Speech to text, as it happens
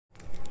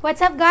What's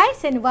up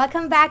guys, and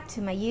welcome back to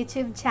my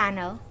YouTube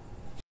channel.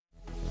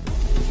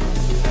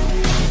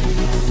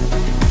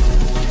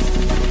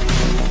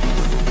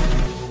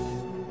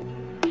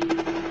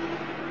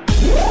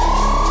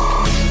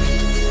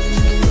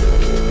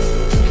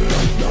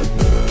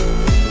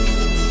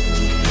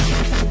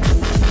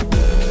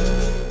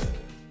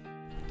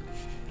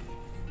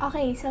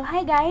 Okay, so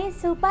hi guys!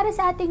 So para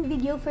sa ating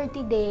video for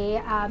today,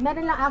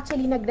 meron lang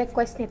actually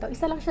nag-request nito.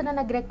 Isa lang siya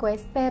na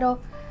nag-request, pero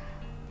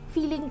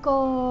feeling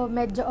ko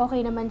medyo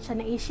okay naman siya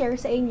na i-share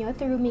sa inyo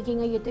through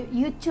making a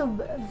YouTube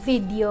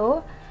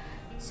video.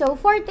 So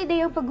for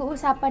today, yung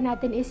pag-uusapan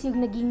natin is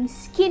yung naging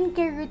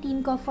skincare routine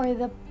ko for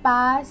the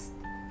past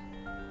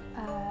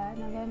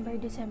November,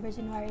 December,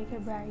 January,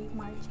 February,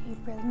 March,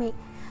 April, May.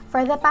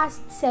 For the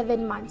past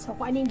 7 months. So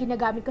kung ano yung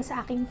ginagamit ko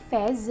sa aking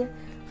Fez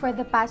for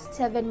the past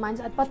 7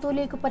 months, at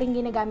patuloy ko pa rin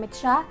ginagamit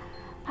siya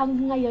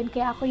hanggang ngayon.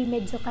 Kaya ako yung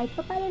medyo kahit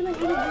pa paano naman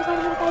mukha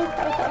naman tayong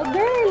tao-tao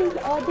girl,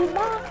 o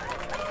diba?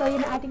 So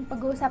yun ang ating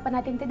pag-uusapan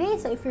natin today.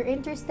 So if you're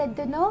interested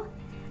to know,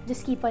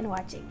 just keep on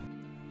watching.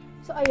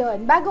 So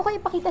ayun, bago ko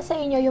ipakita sa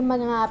inyo yung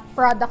mga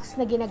products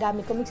na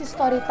ginagamit ko,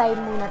 magsi-story time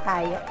muna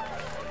tayo.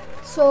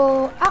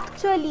 So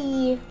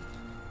actually,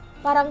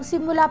 parang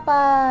simula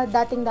pa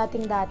dati,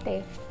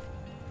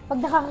 pag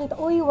nakakita,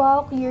 uy,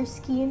 wow, clear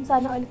skin,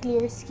 sana all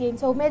clear skin.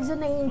 So, medyo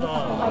naiingit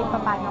ako kahit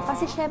papano.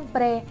 Kasi,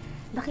 syempre,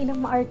 dakilang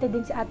maarte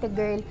din si ate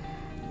girl.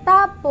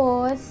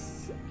 Tapos,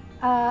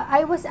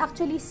 I was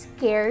actually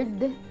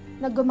scared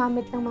na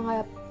gumamit ng mga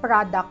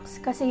products.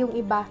 Kasi yung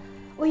iba,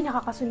 uy,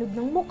 nakakasunog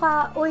ng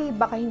muka, uy,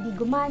 baka hindi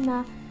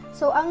gumana.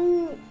 So,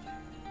 ang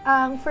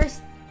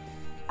first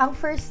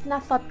na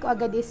thought ko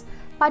agad is,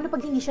 paano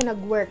pag hindi siya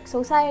nag-work?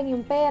 So, sayang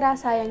yung pera,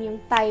 sayang yung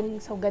time,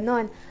 so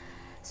ganon.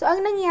 So,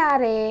 ang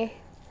nangyari,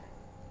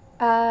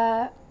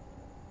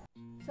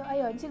 so,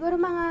 ayun, siguro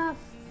mga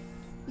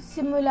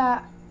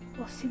simula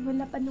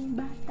pa nung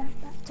bata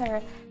pa.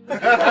 Char.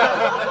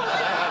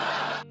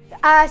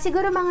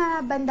 Siguro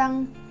mga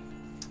bandang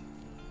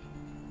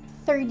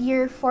 3rd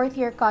year, 4th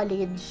year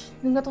college,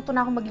 nung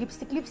natutunan akong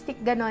mag-lipstick,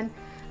 ganon,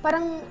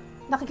 parang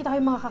nakikita ko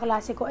yung mga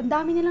kaklase ko, ang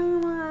dami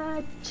nilang mga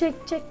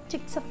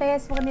check sa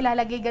face, mga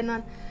nilalagay,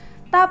 ganon.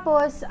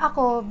 Tapos,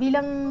 ako,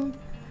 bilang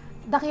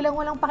dakilang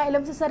walang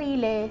pakialam sa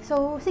sarili,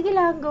 so, sige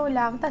lang, go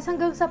lang. Tapos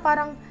hanggang sa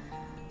parang,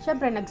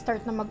 syempre,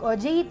 nag-start na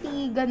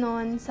mag-OJT,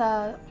 ganon,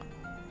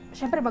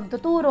 syempre,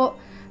 magtuturo.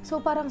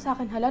 So, parang sa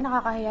akin, hala,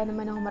 nakakahiya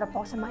naman na humarap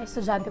ako sa mga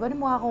estudyante ko, na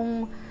mukha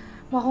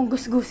akong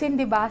gusgusin,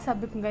 diba?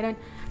 Sabi ko ganon.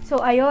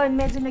 So, ayun,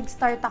 medyo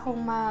nag-start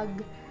akong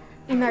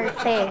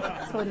inarte.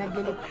 So,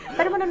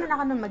 pero marunong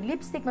ako nung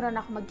mag-lipstick,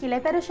 marunong ako magkilay.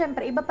 Pero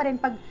syempre, iba pa rin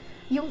pag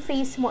yung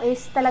face mo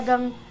is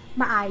talagang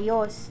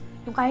maayos.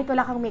 Yung kahit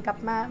wala kang makeup,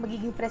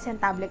 magiging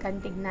presentable kang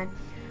tignan.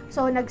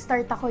 So,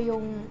 nag-start ako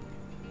ang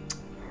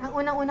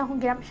unang-unang kong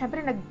ginamit,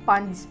 syempre,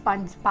 nag-ponds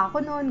pa ako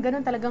noon.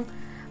 Ganun talagang,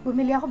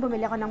 bumili ako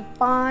ng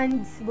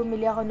ponds,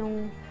 bumili ako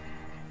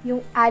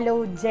yung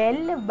aloe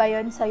gel, ba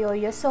yun, sa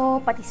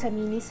Yoyoso, pati sa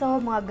Miniso,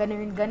 mga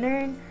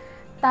ganun.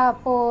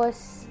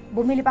 Tapos,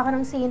 bumili pa ako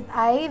ng St.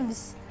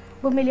 Ives,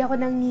 bumili ako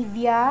ng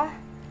Nivea,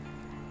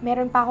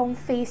 meron pa akong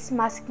face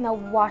mask na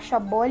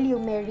washable,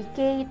 yung Mary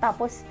Kay,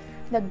 tapos,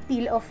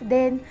 nag-peel off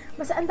din.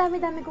 Basta ang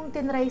dami-dami kong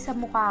tinry sa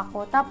mukha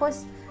ko.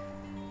 Tapos,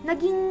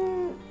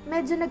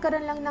 medyo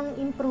nagkaroon lang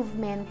ng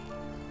improvement.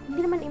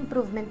 Hindi naman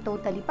improvement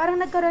totally. Parang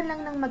nagkaroon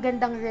lang ng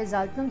magandang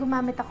result nung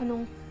gumamit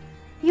ako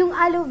yung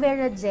aloe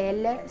vera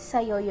gel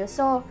sa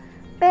Yoyoso.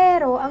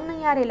 Pero, ang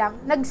nangyari lang,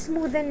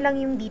 nag-smoothen lang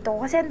yung dito.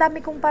 Kasi ang dami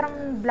kong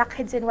parang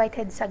blackheads and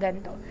whiteheads sa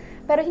ganito.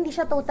 Pero hindi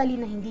siya totally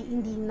na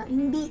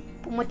hindi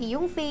pumuti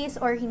yung face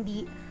or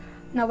hindi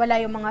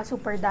nawala yung mga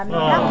super daming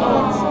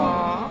blackheads. So,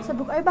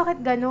 sabi ko, ay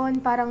bakit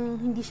ganun?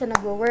 Parang hindi siya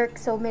nag-work.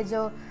 So,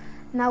 medyo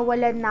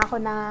nawalan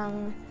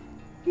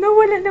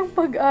ng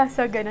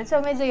pag-asa, ganun.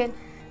 So, medyo yun.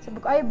 Sabi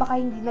ko, ay baka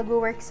hindi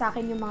nag-work sa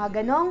akin yung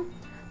mga ganong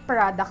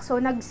product. So,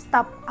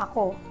 nag-stop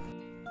ako.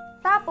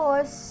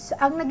 Tapos,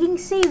 ang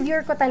naging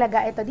savior ko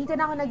talaga, dito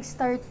na ako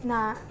nag-start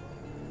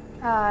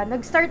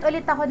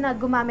ulit ako na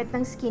gumamit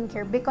ng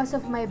skincare because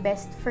of my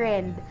best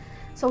friend.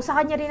 So,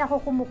 sa kanya rin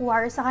ako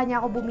kumukuha, or sa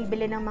kanya ako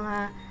bumibili ng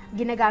mga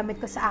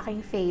ginagamit ko sa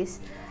aking face.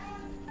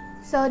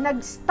 So,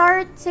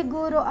 nag-start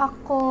siguro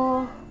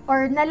ako,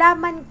 or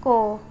nalaman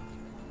ko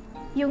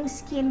yung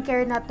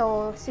skincare na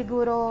to,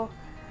 siguro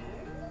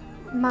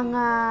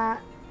mga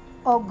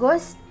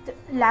August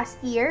last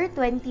year,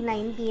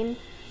 2019.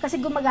 Kasi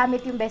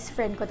gumagamit yung best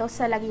friend ko. Tapos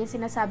lagi yung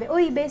sinasabi,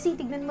 uy, Bessie,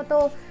 tignan mo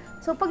to.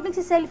 So, pag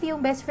nagsiselfie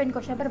yung best friend ko,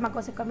 syempre,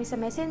 mag-usap kami sa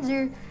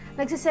messenger,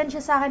 nagsisend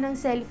siya sa akin ng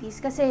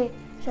selfies. Kasi,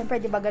 syempre,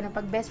 di ba, ganun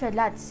pag best friend,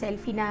 lahat,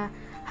 selfie na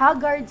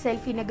haggard,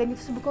 selfie na ganito.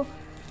 Sabi ko,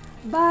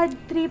 bad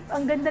trip,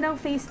 ang ganda ng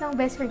face ng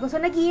best friend ko.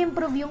 So,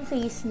 nag-i-improve yung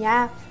face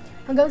niya.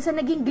 Hanggang sa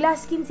naging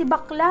glass skin si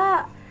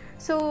bakla.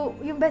 So,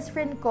 yung best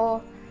friend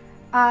ko,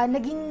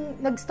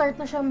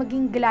 nag-start na siya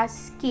maging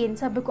glass skin.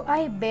 Sabi ko,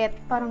 ay, bet,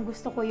 parang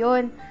gusto ko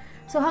yun.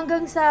 So,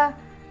 hanggang sa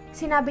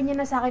sinabi niya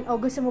na sa akin,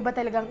 gusto mo ba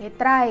talagang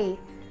i-try?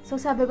 So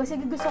sabi ko,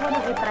 sige gusto ko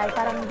nang i-try,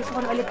 parang gusto ko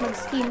na ulit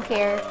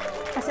mag-skincare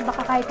kasi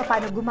baka kahit pa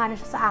paano gumana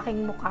siya sa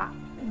aking mukha.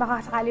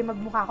 baka sakali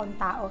magmukha akong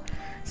tao.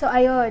 So,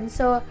 ayun.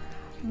 So,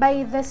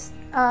 by this,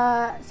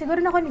 siguro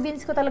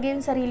na-convince ko talaga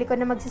yung sarili ko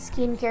na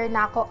magsi-skincare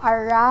na ako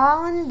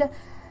around,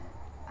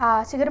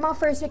 siguro mga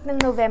first week ng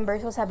November.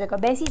 So, sabi ko,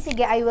 Bessie,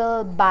 sige, I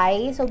will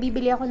buy. So,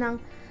 bibili ako ng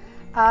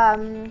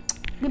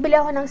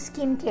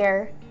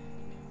skincare.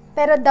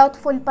 Pero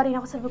doubtful pa rin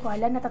ako. Sabi ko,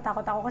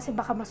 natatakot ako kasi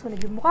baka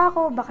masunog yung mukha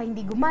ko, baka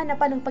hindi gumana.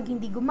 Paano pag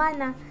hindi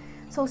gumana?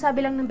 So,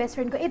 sabi lang ng best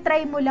friend ko,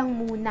 try mo lang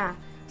muna.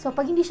 So,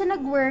 pag hindi siya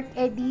nag-work,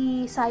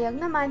 edi sayang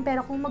naman.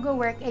 Pero kung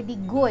mag-work, edi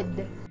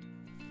good.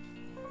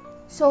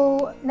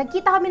 So,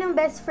 nagkita kami ng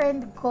best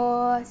friend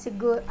ko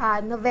siguro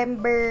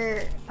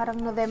November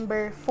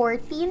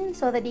 14.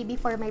 So, the day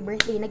before my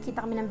birthday,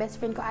 nagkita kami ng best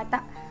friend ko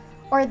ata.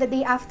 Or the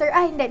day after.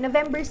 Hindi.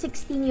 November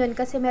 16 yun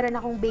kasi meron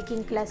akong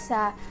baking class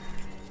sa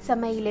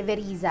may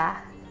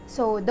Leveriza.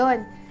 So,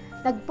 doon.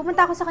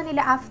 Pumunta ako sa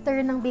kanila after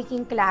ng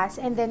baking class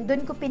and then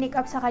doon ko pinick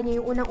up sa kanya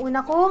yung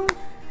unang-una kong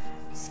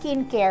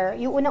skincare,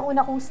 yung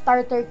unang-una kong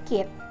starter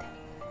kit.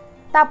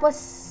 Tapos,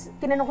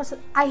 tinanong ko,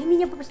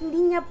 hindi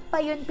niya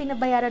pa yun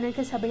pinabayaran nun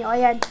kasi sabi niya,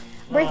 ayan,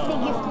 birthday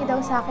gift niya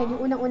daw sa akin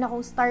yung unang-una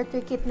kong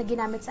starter kit na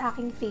ginamit sa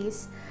aking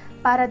face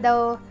para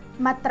daw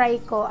matry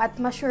ko at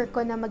ma-sure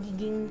ko na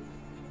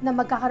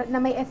na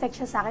may effect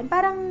siya sa akin.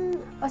 Parang,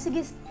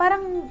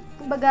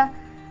 kumbaga,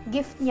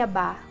 gift niya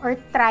ba? Or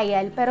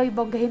trial. Pero yung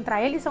bonggahin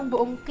trial, isang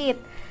buong kit.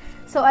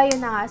 So,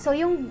 ayun na nga. So,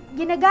 yung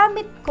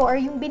ginagamit ko or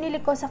yung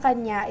binili ko sa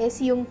kanya is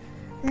yung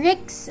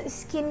Rix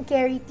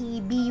Skincare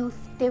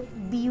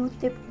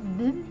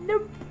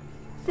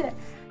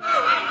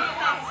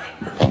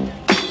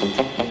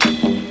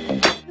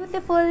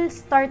Beautiful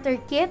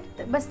Starter Kit.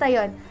 Basta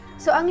yon.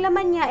 So, ang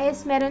laman niya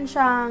is meron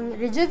siyang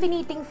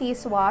rejuvenating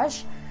face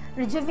wash,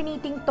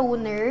 rejuvenating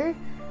toner,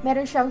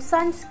 meron siyang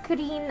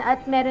sunscreen,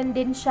 at meron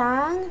din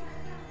siyang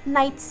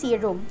night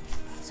serum.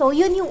 So,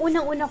 yun yung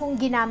unang-una kong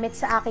ginamit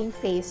sa aking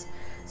face.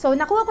 So,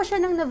 nakuha ko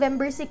siya ng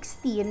November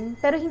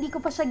 16, pero hindi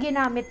ko pa siya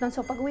ginamit nun.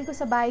 So, pag uwi ko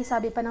sa bahay,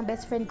 sabi pa ng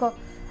best friend ko,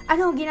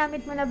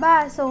 ginamit mo na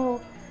ba? So,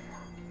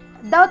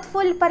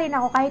 doubtful pa rin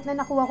ako kahit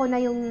na nakuha ko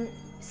na yung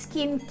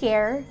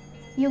skincare,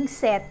 yung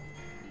set.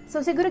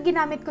 So, siguro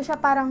ginamit ko siya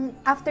parang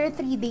after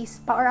 3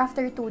 days pa or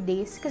after 2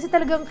 days. Kasi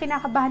talagang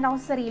kinakabahan ako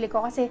sa sarili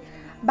ko kasi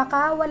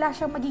baka wala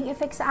siyang maging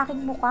effect sa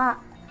aking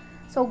mukha.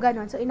 So,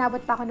 ganun. So, inabot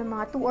pa ako ng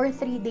mga 2 or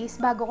 3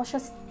 days bago ko siya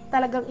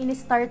talagang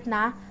in-start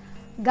na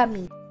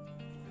gamit.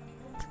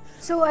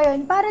 So,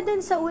 ayun. Para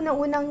dun sa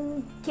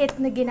unang-unang kit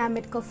na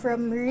ginamit ko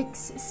from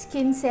Rix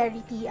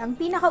Skincerity, ang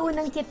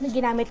pinakaunang kit na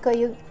ginamit ko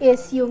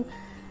is yung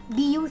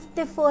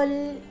Beautiful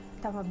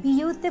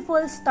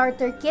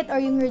Starter Kit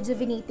or yung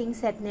rejuvenating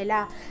set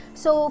nila.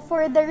 So,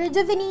 for the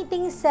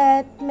rejuvenating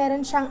set,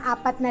 meron siyang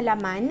 4 na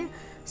laman.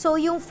 So,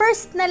 yung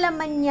first na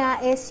laman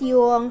niya is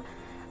yung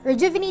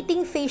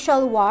rejuvenating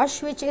facial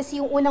wash, which is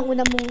yung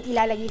unang-una mong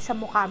ilalagay sa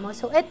mukha mo.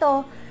 So,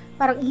 ito,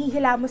 parang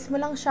ihihilamos mo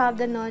lang siya,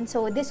 ganun.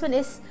 So, this one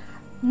is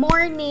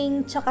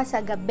morning tsaka sa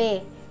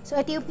gabi. So,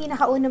 ito yung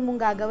pinakauna mong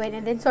gagawin.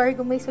 And then, sorry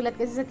kung may sulat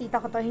kasi sa tita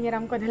ko to,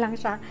 hiniram ko na lang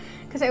siya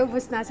kasi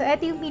ubos na. So,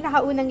 ito yung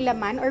pinakaunang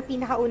laman or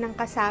pinakaunang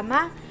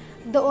kasama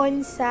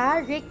doon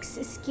sa Rix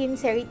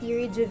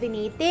Skincerity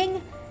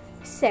Rejuvenating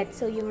Set.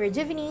 So, yung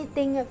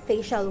rejuvenating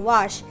facial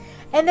wash.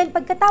 And then,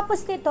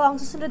 pagkatapos nito, ang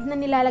susunod na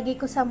nilalagay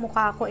ko sa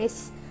mukha ko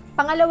is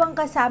pangalawang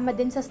kasama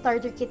din sa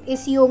starter kit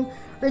is yung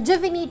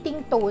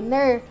rejuvenating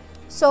toner.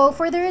 So,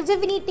 for the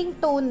rejuvenating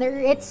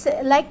toner, it's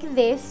like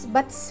this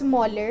but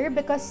smaller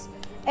because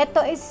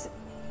ito is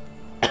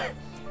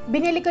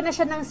binili ko na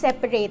siya ng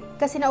separate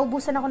kasi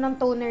naubusan ako ng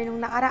toner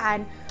nung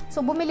nakaraan.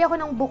 So, bumili ako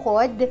ng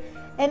bukod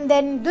and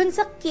then dun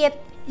sa kit,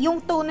 yung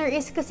toner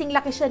is kasing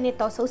laki siya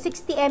nito. So,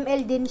 60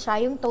 ml din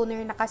siya yung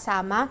toner na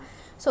kasama.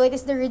 So, it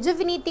is the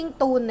rejuvenating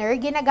toner.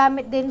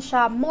 Ginagamit din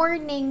siya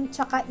morning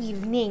tsaka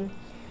evening.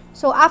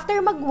 So, after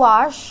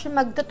mag-wash,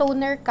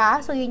 magto-toner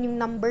ka. So, yun yung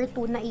number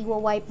 2 na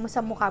i-wipe mo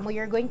sa mukha mo.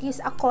 You're going to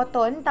use a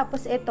cotton.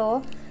 Tapos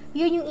ito,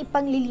 yun yung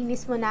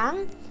ipanglilinis mo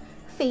ng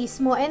face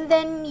mo. And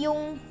then,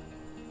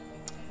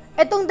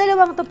 etong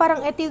dalawang to,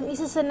 parang ito yung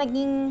isa sa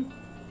naging,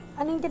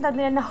 yung tinatawag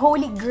nila na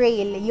holy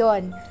grail.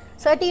 Yon.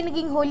 So, ito yung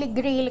naging holy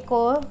grail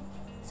ko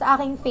sa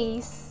aking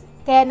face.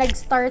 Kaya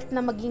nag-start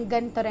na maging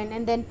ganito rin.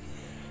 And then,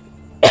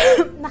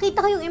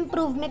 nakita ko yung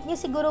improvement niya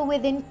siguro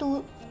within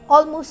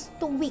almost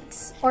 2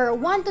 weeks or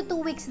 1 to 2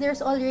 weeks, there's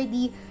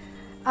already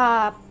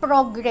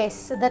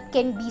progress that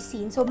can be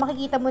seen. So,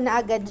 makikita mo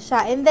na agad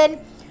siya. And then,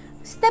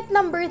 step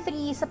number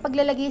 3 sa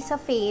paglalagay sa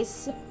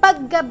face,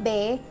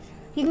 paggabi,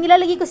 yung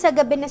nilalagay ko sa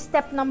gabi na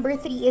step number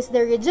 3 is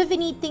the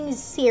rejuvenating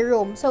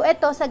serum. So,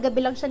 ito, sa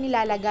gabi lang siya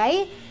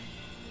nilalagay.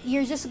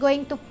 You're just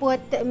going to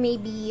put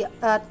maybe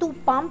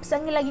 2 pumps.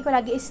 Ang nilalagay ko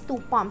lagi is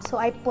 2 pumps. So,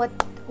 I put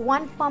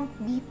 1 pump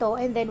dito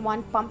and then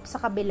 1 pump sa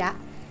kabila.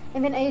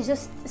 And then, I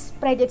just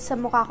spread it sa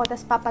mukha ko,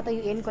 tapos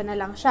papatuyuin ko na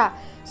lang siya.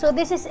 So,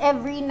 this is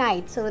every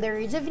night. So, the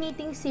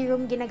rejuvenating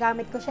serum,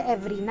 ginagamit ko siya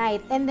every night.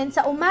 And then,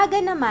 sa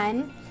umaga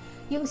naman,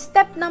 yung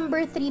step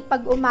number 3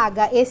 pag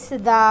umaga is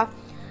the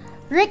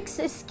Rix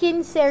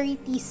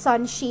Skincerity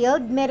Sun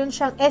Shield. Meron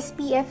siyang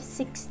SPF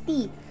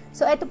 60.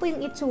 So, ito po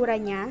yung itsura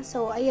niya.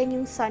 So, ayan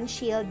yung sun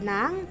shield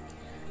ng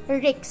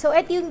Rick. So,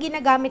 ito yung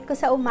ginagamit ko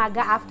sa umaga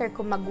after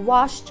ko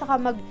mag-wash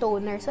tsaka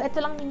mag-toner. So, ito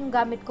lang din yung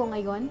gamit ko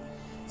ngayon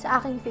sa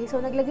aking face.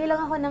 So, naglagay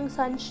lang ako ng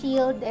sun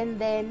shield and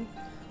then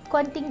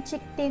konting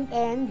cheek tint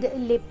and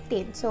lip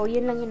tint. So,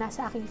 yun lang yung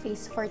nasa aking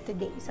face for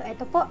today. So,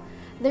 ito po,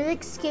 the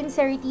Rick Skin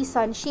Cerity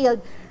Sun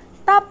Shield.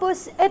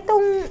 Tapos,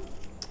 itong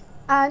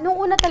nung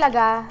una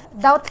talaga,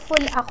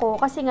 doubtful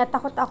ako kasi nga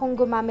takot akong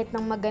gumamit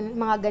ng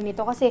mga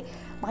ganito kasi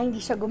baka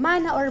hindi siya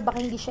gumana or baka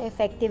hindi siya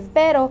effective.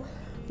 Pero,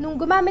 nung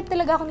gumamit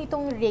talaga ako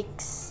nitong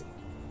Rix,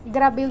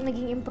 grabe yung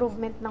naging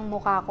improvement ng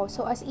mukha ko.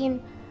 So, as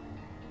in,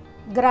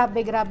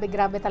 grabe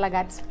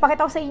talaga.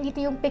 Pakita ko sa inyo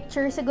dito yung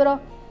picture.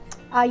 Siguro,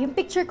 yung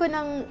picture ko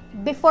ng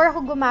before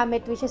ako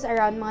gumamit, which is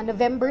around mga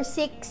November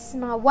 6,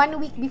 mga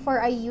 1 week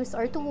before I used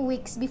or 2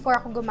 weeks before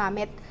ako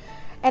gumamit.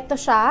 Eto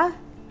siya.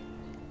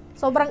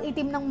 Sobrang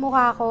itim ng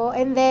mukha ko.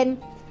 And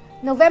then,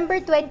 November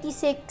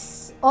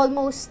 26,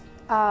 almost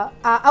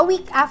a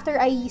week after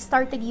I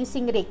started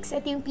using Rix.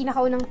 Ito yung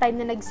pinakaunang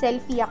time na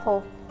nag-selfie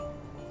ako.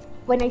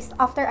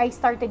 After I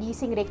started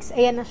using Rix,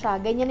 ayan na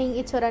siya. Ganyan na yung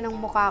itsura ng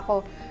mukha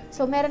ko.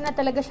 So, meron na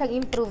talaga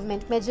siyang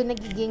improvement. Medyo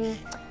nagiging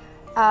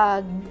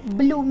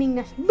blooming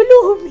na siya.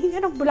 Blooming?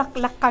 Anong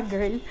bulaklak ka,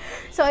 girl?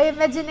 So, ayun,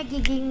 medyo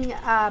nagiging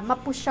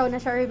mapusyaw na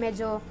siya or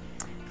medyo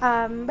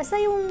basta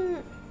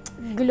yung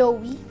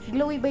glowy.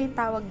 Glowy ba yung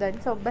tawag doon?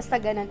 So, basta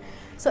ganun.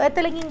 So,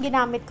 ito lang yung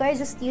ginamit ko. I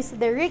just used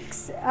the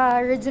Rix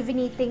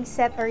Rejuvenating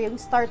Set or yung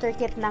starter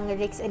kit ng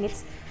Rix and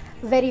it's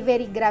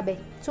very grabe.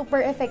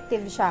 Super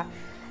effective siya.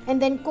 And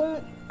then, kung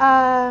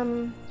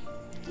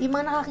yung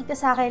mga nakakita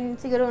sa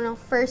akin, siguro ng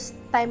first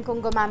time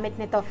kong gumamit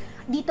nito,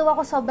 dito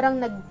ako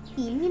sobrang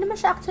nag-peel. Hindi naman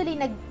siya actually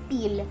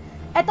nag-peel.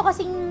 Ito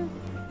kasing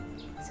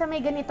sa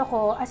may ganito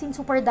ko, as in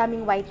super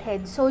daming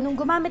whitehead. So, nung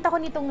gumamit ako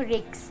nitong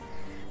Rix,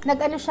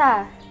 nag-ano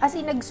siya, as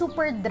in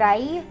nag-super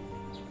dry.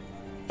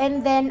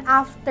 And then,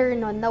 after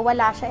nun,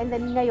 nawala siya. And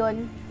then,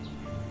 ngayon,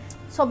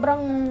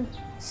 sobrang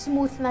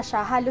smooth na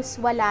siya. Halos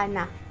wala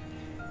na.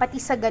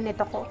 Pati sa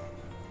ganito ko.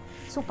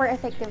 Super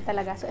effective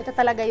talaga. So, ito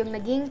talaga yung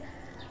naging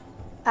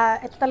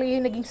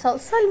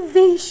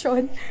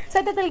salvation.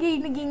 So, ito talaga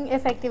yung naging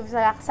effective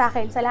sa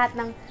akin sa lahat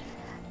ng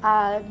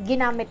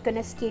ginamit ko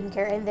na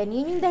skincare. And then,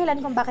 yun yung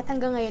dahilan kung bakit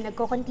hanggang ngayon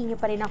nagko-continue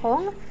pa rin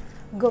akong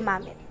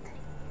gumamit.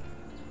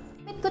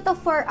 Gamit ko to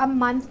for a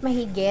month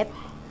mahigit.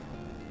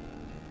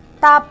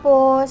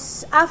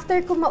 Tapos,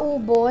 after ko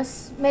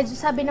maubos, medyo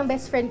sabi ng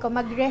best friend ko,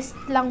 mag-rest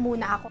lang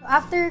muna ako.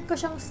 After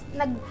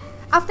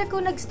ko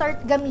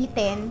nag-start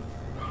gamitin,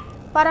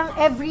 parang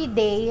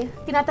everyday,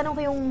 tinatanong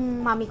ko yung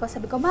mami ko,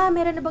 sabi ko, ma,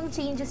 meron na bang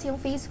changes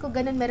yung face ko,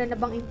 ganun, meron na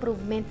bang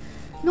improvement?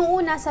 Nung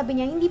una, sabi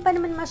niya, hindi pa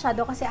naman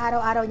masyado kasi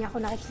araw-araw niya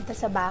ako nakikita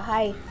sa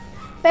bahay.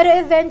 Pero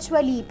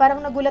eventually,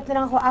 parang nagulat na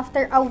lang ako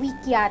after a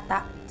week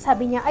yata.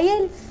 Sabi niya,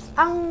 ayan,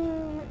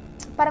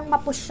 parang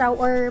mapusyaw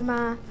or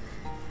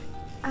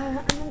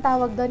anong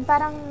tawag doon?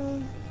 Parang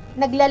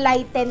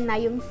naglalighten na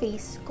yung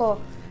face ko.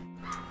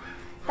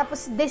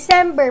 Tapos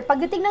December,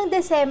 pagdating ng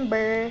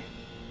December,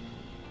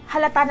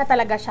 halata na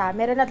talaga siya.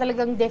 Meron na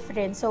talagang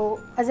difference. So,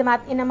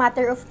 in a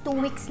matter of 2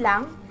 weeks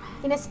lang,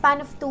 in a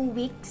span of 2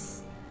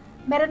 weeks,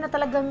 meron na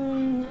talagang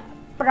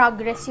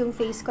progress yung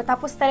face ko.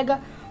 Tapos talaga,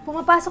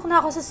 pumapasok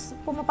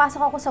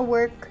ako sa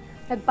work,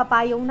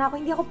 nagpapayong na ako.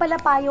 Hindi ako pala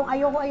payong.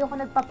 Ayoko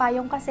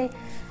nagpapayong kasi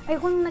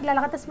ayoko nung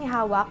naglalakad tapos may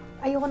hawak.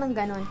 Ayoko nang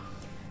ganon.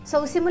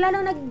 So, simula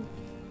nung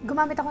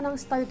gumamit ako ng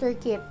starter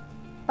kit,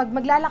 pag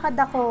maglalakad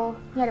ako,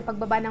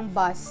 pagbaba ng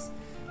bus,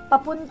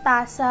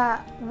 papunta sa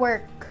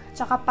work,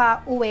 tsaka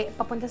pa uwi,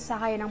 papunta sa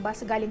sakay ng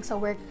bus galing sa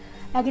work,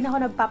 lagi na ako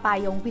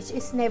nagpapayong, which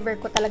is never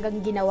ko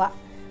talagang ginawa.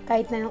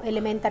 Kahit na nung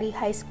elementary,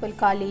 high school,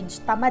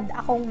 college, tamad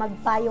akong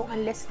magpayong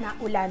unless na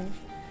ulan.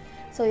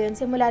 So yun,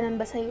 simula nun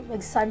basta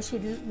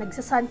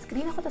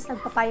nagsa-sunscreen ako, tapos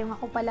nagpapayong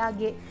ako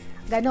palagi.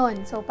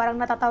 Ganon. So parang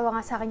natatawa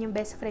nga sa akin yung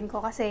best friend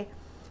ko kasi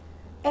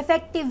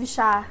effective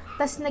siya,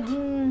 tapos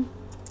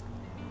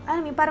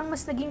parang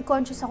mas naging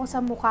conscious ako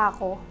sa mukha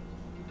ko.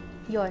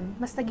 Yun,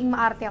 mas naging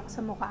maarte ako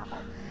sa mukha ko.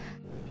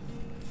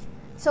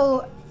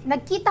 So,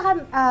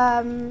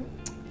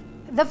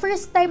 the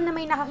first time na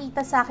may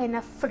nakakita sa akin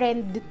na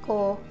friend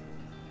ko,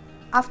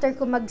 after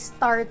ko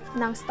mag-start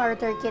ng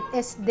starter kit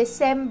is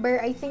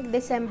I think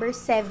December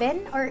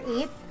 7 or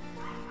 8.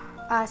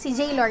 Si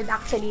J. Lord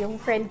actually,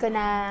 yung friend ko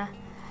na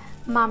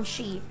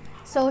Mamshi.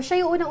 So,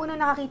 siya yung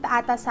unang-unang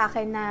nakakita ata sa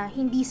akin na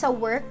hindi sa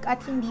work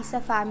at hindi sa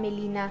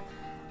family na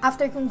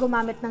after kong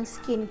gumamit ng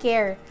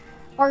skincare.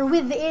 Or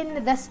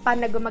within the span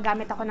na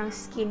gumagamit ako ng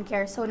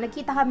skincare. So,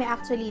 nagkita kami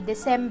actually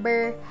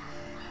December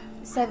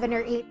 7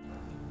 or 8.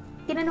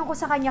 Tinanong ko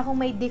sa kanya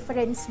kung may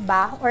difference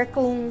ba or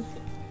kung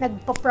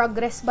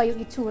nagpo-progress ba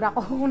yung itsura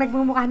ko, kung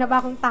nagmumukha na ba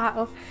akong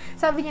tao.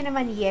 Sabi niya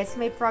naman, yes,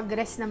 may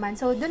progress naman.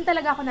 So, dun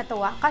talaga ako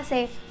natuwa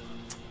kasi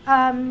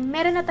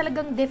meron na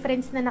talagang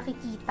difference na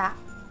nakikita.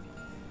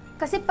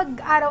 Kasi pag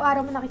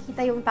araw-araw mo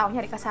nakikita yung tao,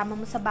 nyari kasama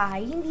mo sa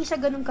bahay, hindi siya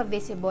ganun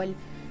ka-visible.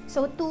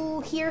 So,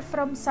 to hear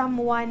from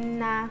someone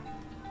na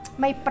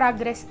may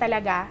progress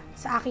talaga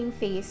sa aking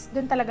face,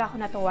 doon talaga ako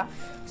natuwa.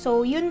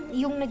 So, yun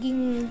yung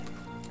naging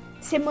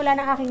simula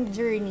ng aking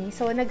journey.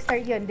 So,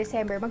 nag-start yun,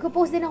 December.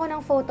 Magpo-post din ako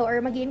ng photo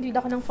or mag-i-include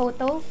ako ng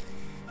photo.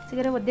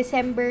 Siguro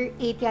December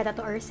 8 yata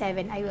to or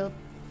 7. I will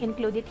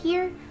include it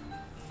here.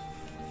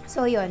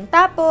 So, yun.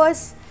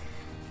 Tapos,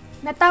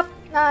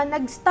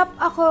 nag-stop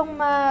akong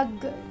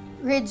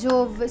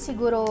mag-rejuve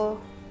siguro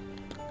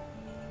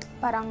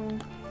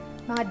parang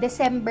mga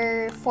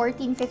December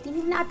 14, 15.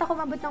 Hindi na ata ako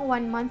mabot ng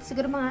 1 month.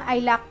 Siguro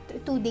I lacked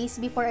 2 days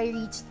before I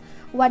reached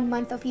 1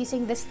 month of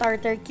using the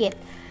starter kit.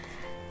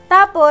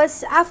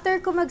 Tapos,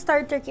 after ko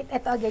mag-starter kit,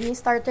 ito again, yung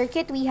starter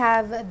kit, we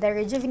have the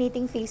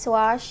rejuvenating face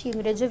wash,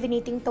 yung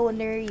rejuvenating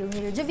toner, yung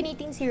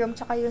rejuvenating serum,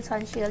 tsaka yung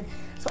sun shield.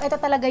 So, ito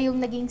talaga yung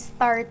naging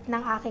start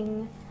ng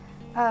aking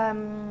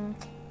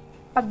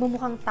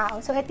pagmumukhang tao.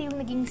 So, ito yung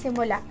naging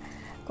simula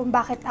kung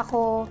bakit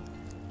ako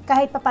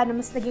kahit papaano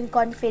mas naging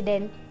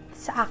confident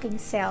sa aking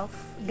self.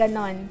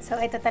 Ganon. So,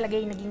 ito talaga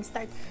yung naging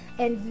start.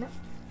 And,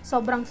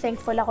 sobrang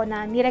thankful ako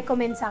na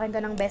nirecommend sa akin to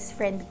ng best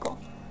friend ko.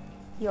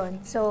 Yun.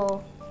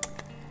 So,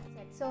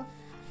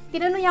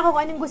 tinanong niya ako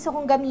kung anong gusto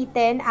kong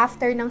gamitin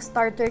after ng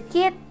starter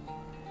kit.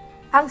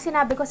 Ang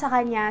sinabi ko sa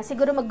kanya,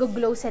 siguro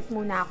mag-glow set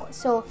muna ako.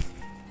 So,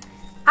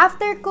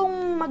 after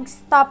kong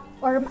mag-stop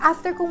or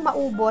after kong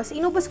maubos,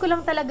 inubos ko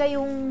lang talaga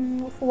yung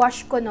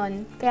wash ko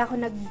nun. Kaya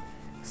ako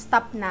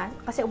nag-stop na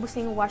kasi ubos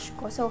na yung wash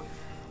ko. So,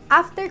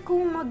 after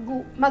kong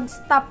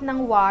mag-stop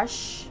ng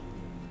wash,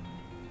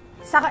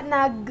 saka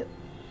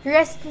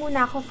nag-rest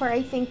muna ako for I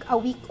think a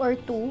week or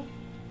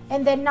 2.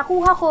 And then,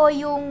 nakuha ko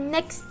yung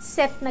next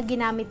set na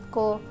ginamit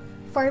ko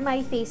for my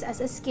face as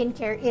a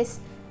skincare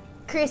is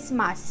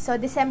Christmas. So,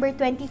 December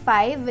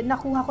 25,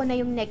 nakuha ko na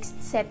yung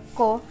next set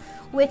ko,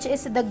 which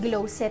is the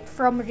glow set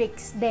from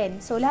Rix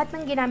din. So, lahat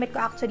ng ginamit ko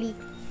actually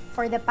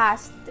for the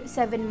past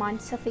 7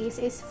 months sa face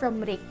is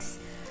from Rix.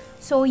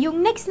 So,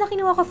 yung next na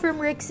kinuha ko from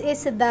Rix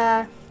is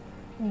the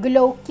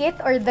glow kit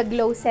or the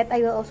glow set.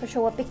 I will also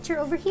show a picture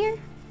over here.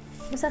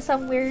 Basta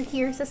somewhere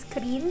here sa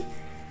screen.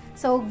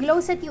 So, glow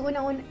set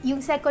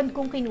yung second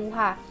kong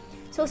kinuha.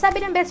 So,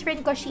 sabi ng best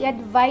friend ko, she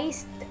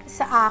advised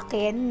sa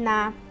akin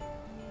na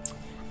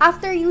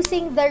after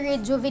using the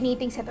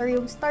rejuvenating set or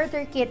yung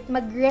starter kit,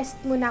 mag-rest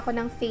muna ako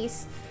ng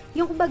face.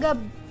 Yung kumbaga,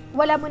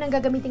 wala mo nang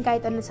gagamitin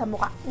kahit ano sa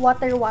mukha.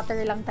 Water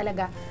lang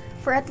talaga.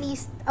 For at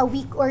least a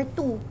week or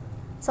 2.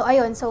 So,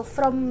 ayun. So,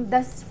 from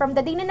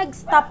the day na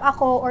nag-stop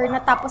ako or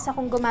natapos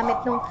akong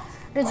gumamit ng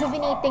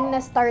rejuvenating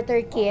na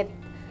starter kit,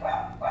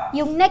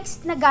 yung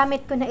next na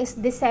gamit ko na is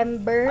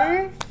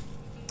December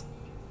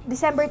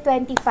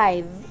 25.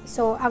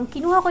 So, ang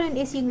kinuha ko nun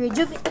is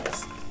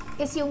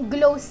yung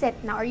glow set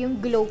na or yung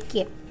glow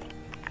kit.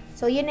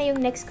 So, yun na yung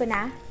next ko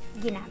na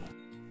ginamit.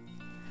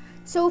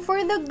 So,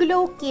 for the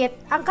glow kit,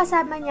 ang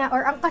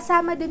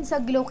kasama dun sa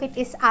glow kit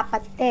is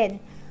 4 din.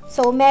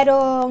 So,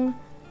 merong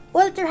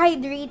ultra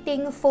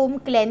hydrating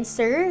foam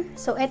cleanser.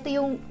 So, ito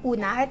yung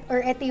una or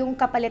ito yung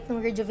kapalit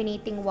ng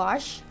rejuvenating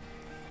wash.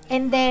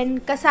 And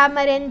then,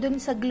 kasama rin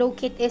dun sa glow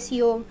kit is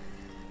yung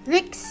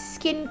Rix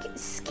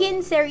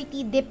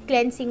Skincerity Deep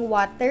Cleansing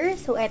Water.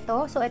 So,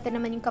 ito. So, ito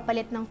naman yung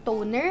kapalit ng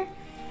toner.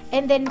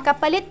 And then,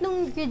 kapalit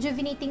ng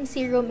rejuvenating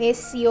serum is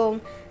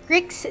yung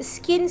Rix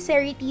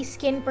Skincerity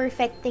Skin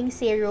Perfecting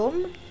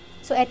Serum.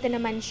 So, ito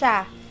naman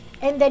siya.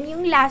 And then,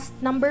 yung last,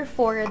 number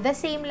 4, the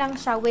same lang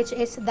siya, which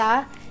is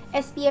the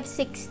SPF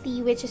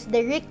 60, which is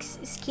the Rix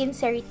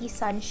Skincerity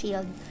Sun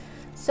Shield.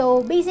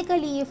 So,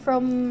 basically,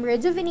 from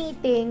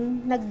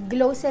rejuvenating,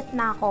 nag-glow set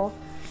na ako.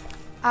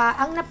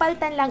 Ang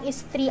napalitan lang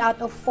is 3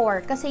 out of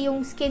 4. Kasi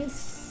yung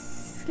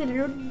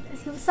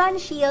yung sun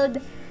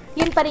shield,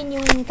 yun pa rin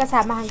yung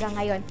kasama hanggang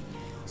ngayon.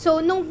 So,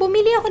 nung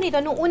bumili ako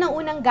nito, nung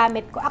unang-unang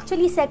gamit ko,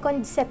 actually,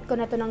 second set ko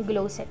na to ng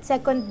glow set.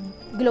 Second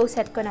glow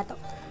set ko na to.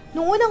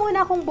 Nung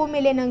unang-una akong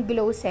bumili ng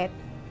glow set,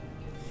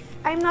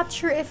 I'm not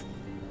sure if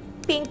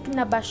pink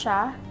na ba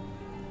siya.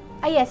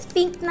 Yes,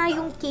 pink na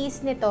yung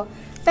case nito.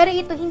 Pero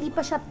ito, hindi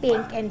pa siya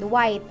pink and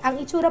white.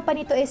 Ang itsura pa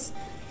nito is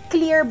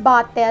clear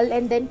bottle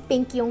and then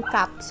pink yung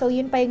cap. So,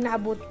 yun pa yung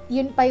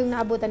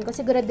naabutan ko.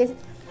 Siguro,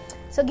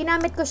 so,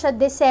 ginamit ko siya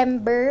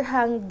December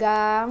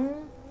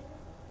hanggang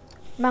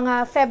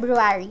mga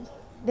February.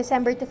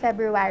 December to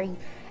February.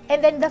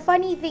 And then, the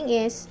funny thing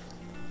is,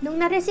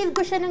 nung na-receive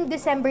ko siya ng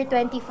December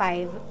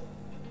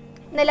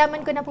 25,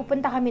 nalaman ko na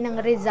pupunta kami ng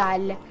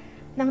Rizal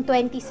ng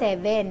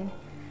 27.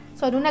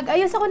 So, nung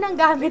nag-ayos ako ng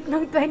gamit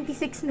ng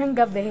 26 ng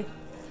gabi,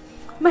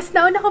 mas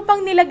nauna ko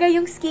pang nilagay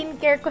yung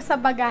skincare ko sa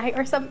bagahe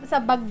or sa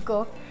bag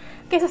ko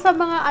kaysa sa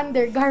mga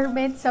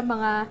undergarments, sa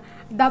mga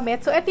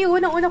damit. So, ito yung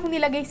unang-una kong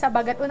nilagay sa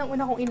bag at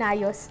unang-una kong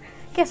inayos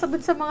kaysa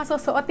dun sa mga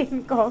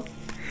susuotin ko.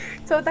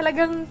 So,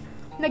 talagang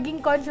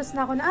naging conscious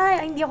na ako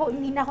na,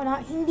 hindi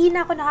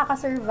na ako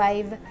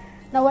nakaka-survive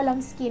na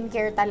walang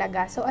skincare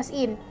talaga. So, as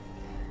in,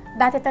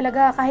 dati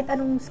talaga kahit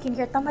anong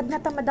skincare, tamad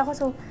ako.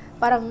 So,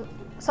 parang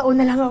sa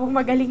una lang ako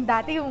magaling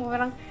dati. Yung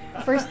parang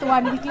first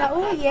 1 week lang,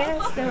 oh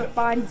yes, the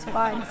Pond's,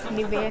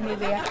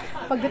 Nivea.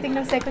 Pagdating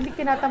ng second week,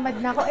 tinatamad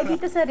na ako.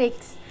 Dito sa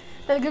Rix,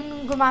 talagang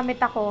nung gumamit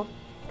ako,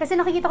 Kasi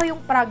nakikita ko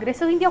yung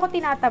progress. So, hindi ako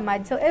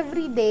tinatamad. So,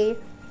 every day,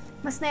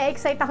 mas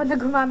na-excite ako na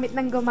gumamit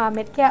ng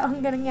gumamit. Kaya, ang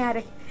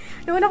nangyari.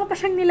 Noon ako pa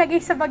siyang nilagay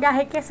sa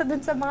bagahe kesa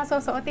dun sa mga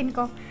susuotin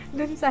ko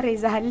dun sa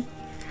Rizal.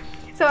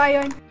 So,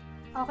 ayun.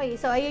 Okay,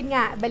 so ayun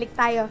nga. Balik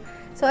tayo.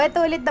 So,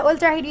 ito ulit, the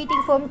Ultra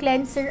Hydrating Foam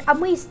Cleanser.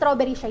 Amoy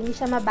strawberry siya. Hindi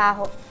siya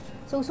mabaho.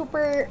 So,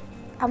 super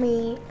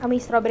amoy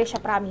strawberry siya.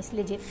 Promise.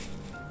 Legit.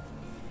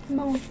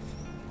 Bango.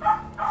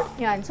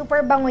 Yan.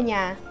 Super bango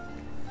niya.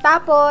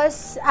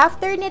 Tapos,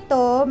 after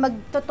nito,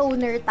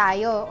 magto-toner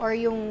tayo. Or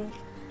yung,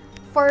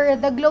 for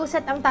the glow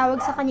set, ang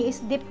tawag sa kanya is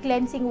deep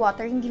cleansing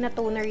water. Hindi na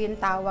toner yung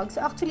tawag.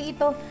 So, actually,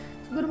 ito,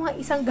 siguro mga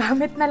isang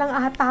gamit na lang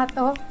ata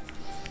to.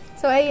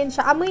 So, ayun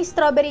siya. Amoy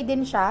strawberry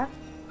din siya.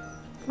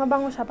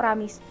 Mabango siya,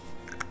 promise.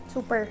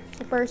 Super,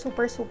 super,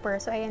 super, super.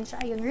 So, ayan siya.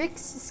 Ayun, Rix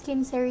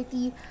Skin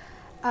Cerity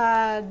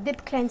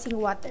Deep Cleansing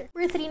Water.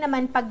 Number 3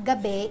 naman,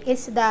 paggabi,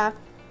 is the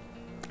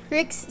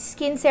Rix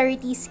Skin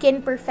Cerity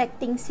Skin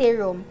Perfecting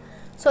Serum.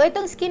 So,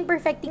 itong Skin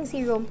Perfecting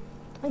Serum,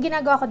 ang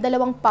ginagawa ko,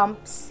 2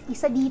 pumps.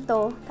 Isa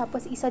dito,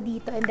 tapos isa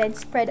dito, and then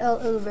spread all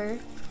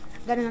over.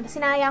 Ganun lang.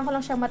 Sinayaan ko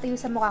lang siyang matuyo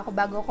sa mukha ko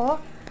bago ko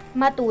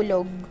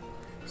matulog.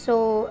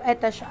 So,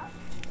 eto siya.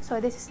 So,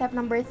 this is step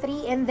number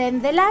 3. And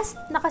then, the last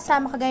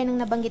nakasama, kagaya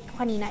ng nabanggit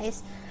ko kanina, is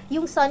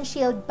yung sun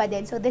shield pa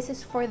din. So, this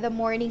is for the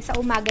morning. Sa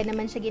umaga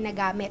naman siya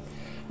ginagamit.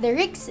 The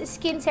Rix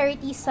Skin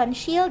Cerity Sun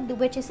Shield,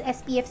 which is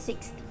SPF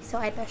 60. So,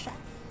 eto siya.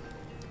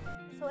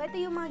 So, ito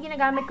yung mga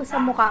ginagamit ko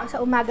sa mukha, sa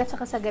umaga at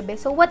sa gabi.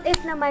 So, what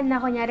if naman na,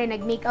 kunyari,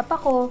 nag-makeup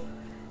ako,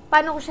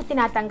 paano ko siya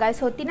tinatanggal?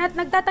 So,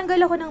 nagtatanggal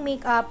ako ng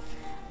makeup,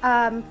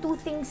 2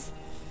 things.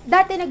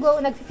 Dati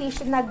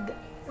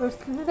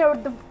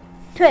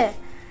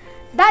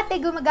Dati,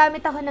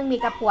 gumagamit ako ng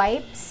makeup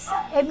wipes.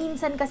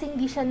 Minsan kasi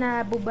hindi siya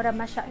nabubura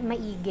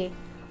maigi.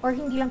 Or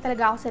hindi lang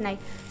talaga ako sanay.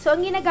 So,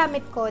 ang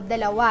ginagamit ko,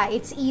 2.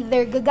 It's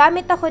either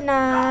gagamit ako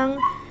ng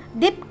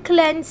Deep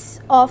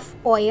Cleanse of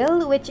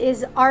Oil, which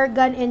is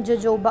Argan and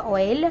Jojoba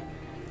Oil.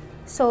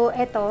 So,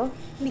 eto.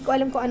 Hindi ko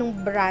alam kung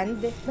anong brand.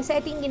 Basta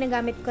ito yung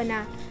ginagamit ko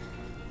na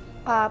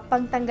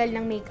pangtanggal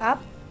ng makeup.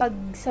 Pag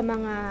sa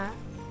mga...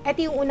 Ito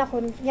yung una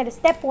ko.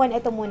 Step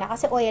 1, ito muna.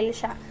 Kasi oil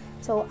siya.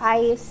 So,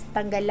 eyes,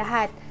 tanggal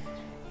lahat.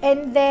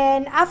 And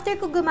then, after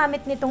ko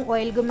gumamit nitong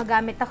oil,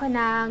 gumagamit ako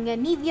ng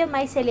Nivea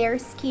Micellar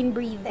Skin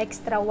Breathe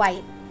Extra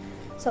White.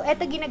 So,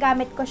 eto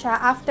ginagamit ko siya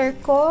after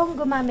kong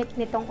gumamit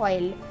nitong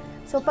oil.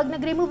 So, pag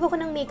nag-remove ako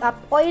ng makeup,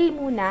 oil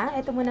muna.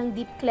 Ito munang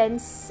deep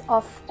cleanse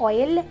of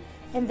oil.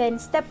 And then,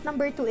 step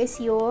number 2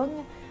 is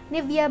yung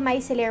Nivea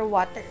Micellar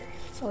Water.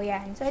 So,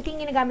 yan. So, ito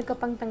yung ginagamit ko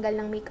pang tanggal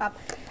ng makeup.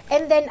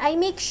 And then, I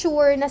make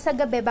sure na sa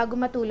gabi, bago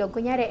matulog,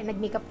 kunyari,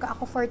 nag-makeup ka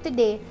ako for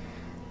today,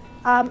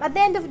 at the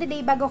end of the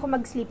day, bago ako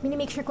mag-sleep,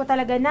 minimake sure ko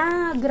talaga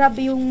na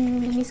grabe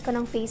yung linis ko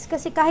ng face.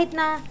 Kasi kahit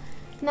na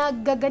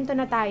naggaganto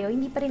na tayo,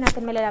 hindi pa rin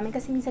natin malalaman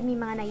kasi minsan may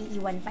mga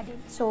naiiwan pa din.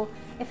 So,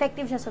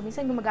 effective siya. So,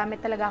 minsan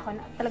gumagamit talaga ako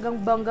na talagang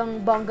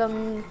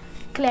bonggang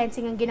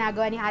cleansing ang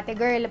ginagawa ni ate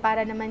girl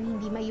para naman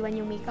hindi maiwan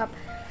yung makeup.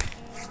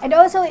 And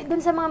also,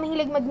 dun sa mga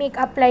mahilig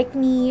mag-makeup like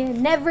me,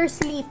 never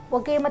sleep.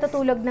 Huwag kayo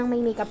matutulog ng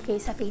may makeup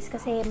kayo sa face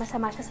kasi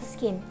masama siya sa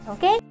skin.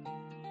 Okay?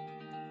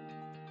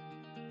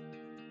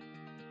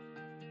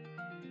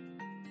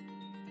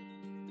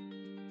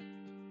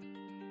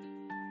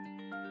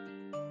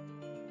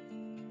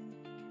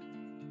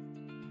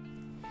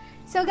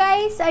 So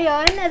guys,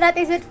 ayun, that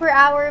is it for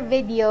our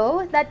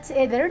video. That's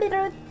it.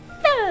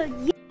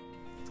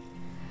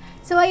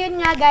 So ayun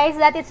nga guys,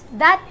 that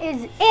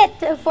is it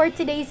for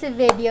today's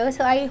video.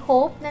 So I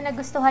hope na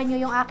nagustuhan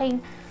nyo yung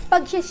aking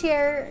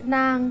pag-share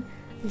ng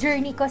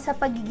journey ko sa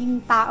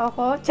pagiging tao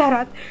ko.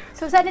 Charot.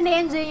 So sana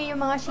na-enjoy nyo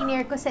yung mga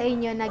shinare ko sa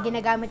inyo na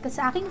ginagamit ko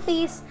sa aking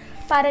face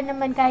para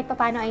naman kahit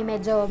papano ay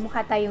medyo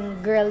mukha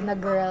tayong girl na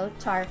girl.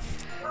 Char.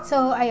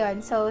 So,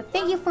 ayun. So,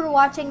 thank you for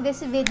watching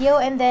this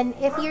video. And then,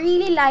 if you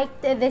really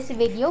liked this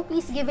video,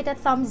 please give it a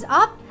thumbs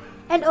up.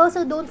 And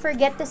also, don't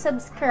forget to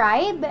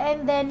subscribe.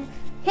 And then,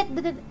 hit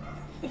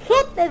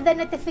the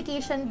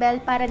notification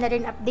bell para na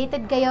rin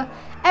updated kayo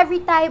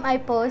every time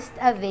I post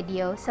a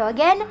video. So,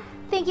 again,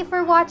 thank you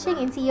for watching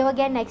and see you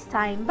again next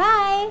time.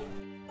 Bye!